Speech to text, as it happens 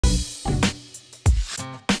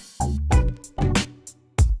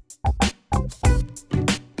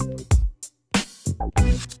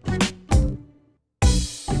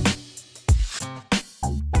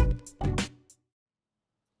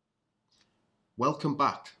Welcome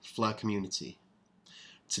back, Flare community.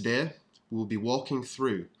 Today we will be walking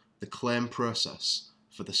through the claim process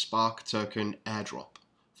for the Spark token airdrop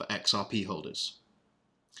for XRP holders.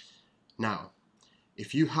 Now,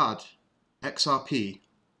 if you had XRP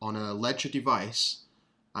on a ledger device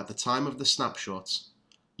at the time of the snapshot,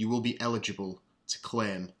 you will be eligible to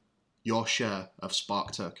claim your share of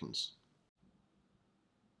Spark tokens.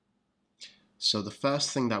 So the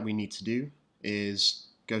first thing that we need to do is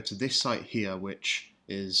go to this site here, which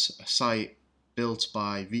is a site built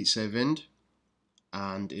by Vitsevind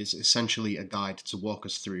and is essentially a guide to walk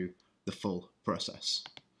us through the full process.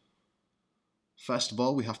 First of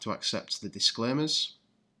all, we have to accept the disclaimers,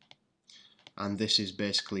 and this is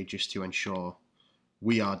basically just to ensure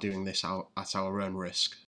we are doing this at our own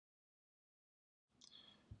risk.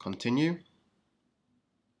 Continue.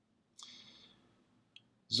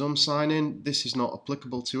 Zoom sign in, this is not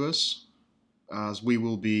applicable to us, as we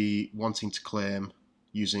will be wanting to claim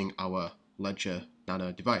using our Ledger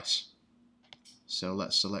Nano device. So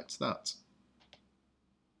let's select that.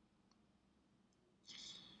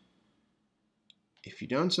 If you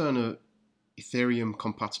don't own an Ethereum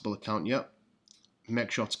compatible account yet,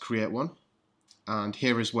 make sure to create one. And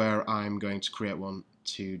here is where I'm going to create one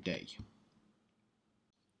today.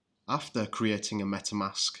 After creating a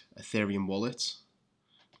MetaMask Ethereum wallet,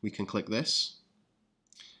 we can click this.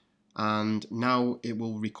 And now it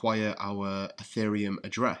will require our Ethereum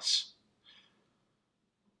address.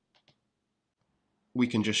 We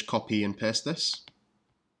can just copy and paste this.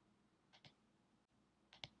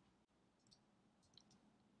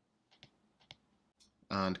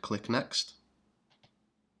 And click next.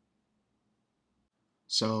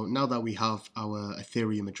 So now that we have our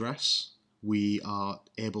Ethereum address, we are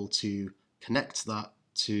able to connect that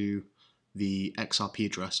to the XRP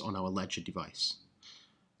address on our Ledger device.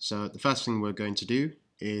 So the first thing we're going to do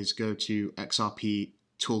is go to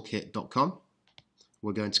xrptoolkit.com.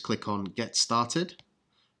 We're going to click on Get Started,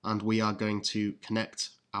 and we are going to connect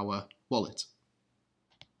our wallet.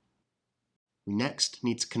 We next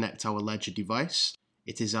need to connect our Ledger device.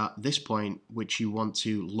 It is at this point which you want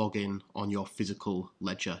to log in on your physical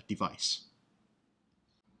Ledger device.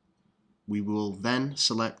 We will then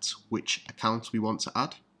select which account we want to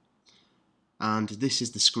add, and this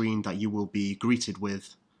is the screen that you will be greeted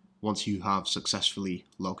with once you have successfully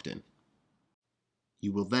logged in.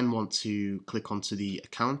 You will then want to click onto the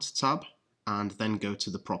Account tab and then go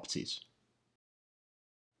to the Properties.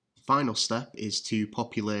 The final step is to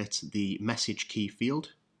populate the message key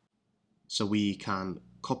field. So we can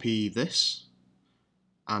copy this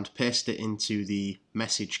and paste it into the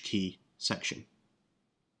message key section,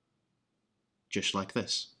 just like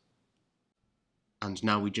this. And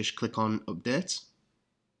now we just click on Update.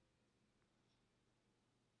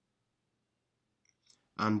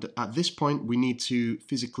 And at this point, we need to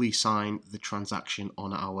physically sign the transaction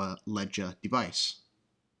on our Ledger device.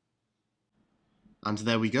 And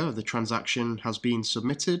there we go, the transaction has been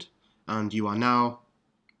submitted, and you are now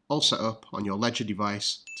all set up on your Ledger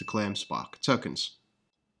device to claim Spark tokens.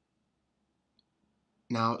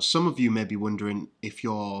 Now, some of you may be wondering if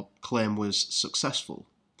your claim was successful,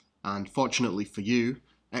 and fortunately for you,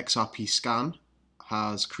 XRP Scan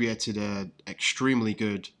has created an extremely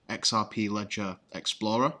good XRP Ledger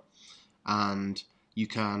Explorer, and you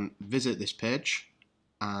can visit this page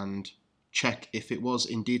and check if it was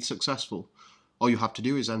indeed successful. All you have to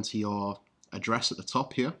do is enter your address at the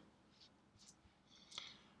top here,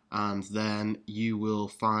 and then you will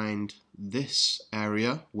find this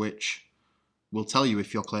area which will tell you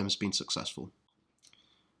if your claim has been successful.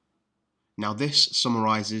 Now this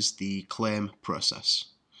summarizes the claim process.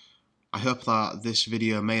 I hope that this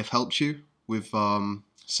video may have helped you with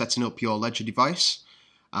setting up your Ledger device,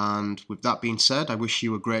 and with that being said, I wish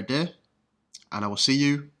you a great day, and I will see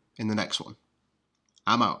you in the next one.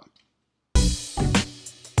 I'm out.